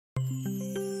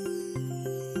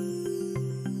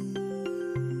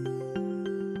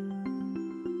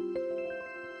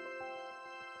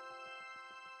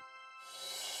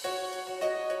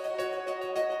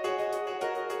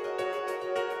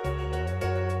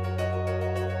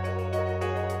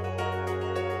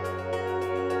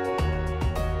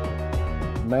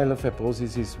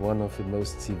Myelofibrosis is one of the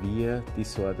most severe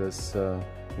disorders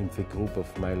in the group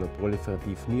of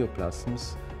myeloproliferative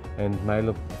neoplasms, and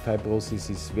myelofibrosis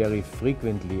is very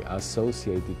frequently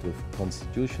associated with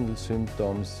constitutional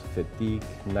symptoms, fatigue,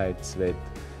 night sweat,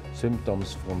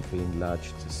 symptoms from the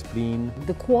enlarged spleen.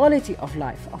 The quality of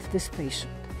life of this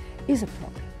patient is a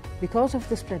problem because of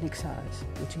the splenic size,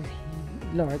 which is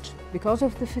large, because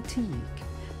of the fatigue,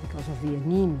 because of the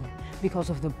anemia, because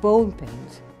of the bone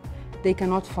pains. They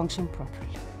cannot function properly.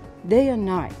 Day and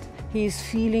night, he is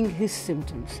feeling his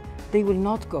symptoms. They will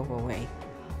not go away.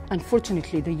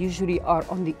 Unfortunately, they usually are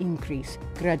on the increase,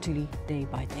 gradually, day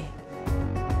by day.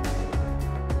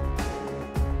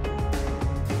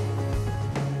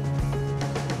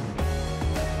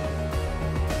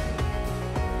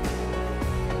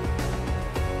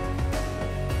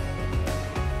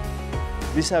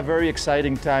 This is a very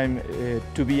exciting time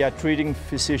to be a treating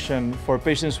physician for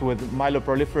patients with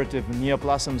myeloproliferative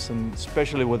neoplasms and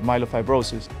especially with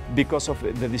myelofibrosis. Because of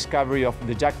the discovery of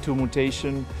the JAK2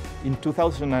 mutation in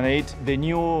 2008, the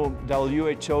new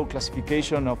WHO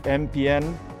classification of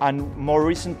MPN, and more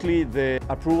recently the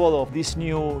approval of this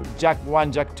new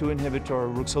JAK1, JAK2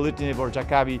 inhibitor, ruxolitinib or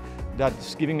Jakavi,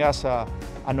 that's giving us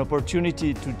an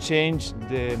opportunity to change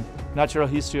the natural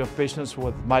history of patients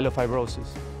with myelofibrosis.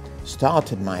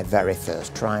 Started my very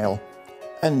first trial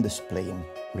and the spleen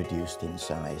reduced in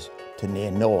size to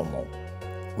near normal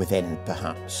within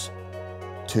perhaps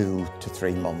 2 to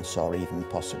 3 months or even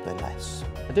possibly less.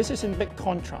 This is in big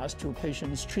contrast to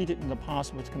patients treated in the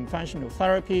past with conventional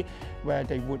therapy where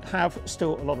they would have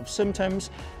still a lot of symptoms,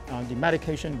 the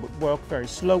medication would work very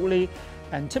slowly,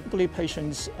 and typically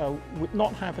patients would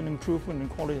not have an improvement in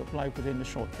quality of life within a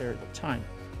short period of time.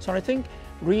 So I think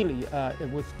really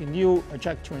with the new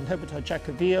JAK2 inhibitor,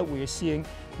 Jakavi, we are seeing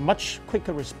much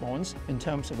quicker response in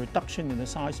terms of reduction in the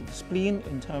size of the spleen,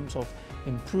 in terms of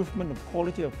improvement of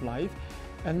quality of life,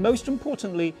 and most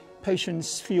importantly,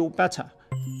 patients feel better.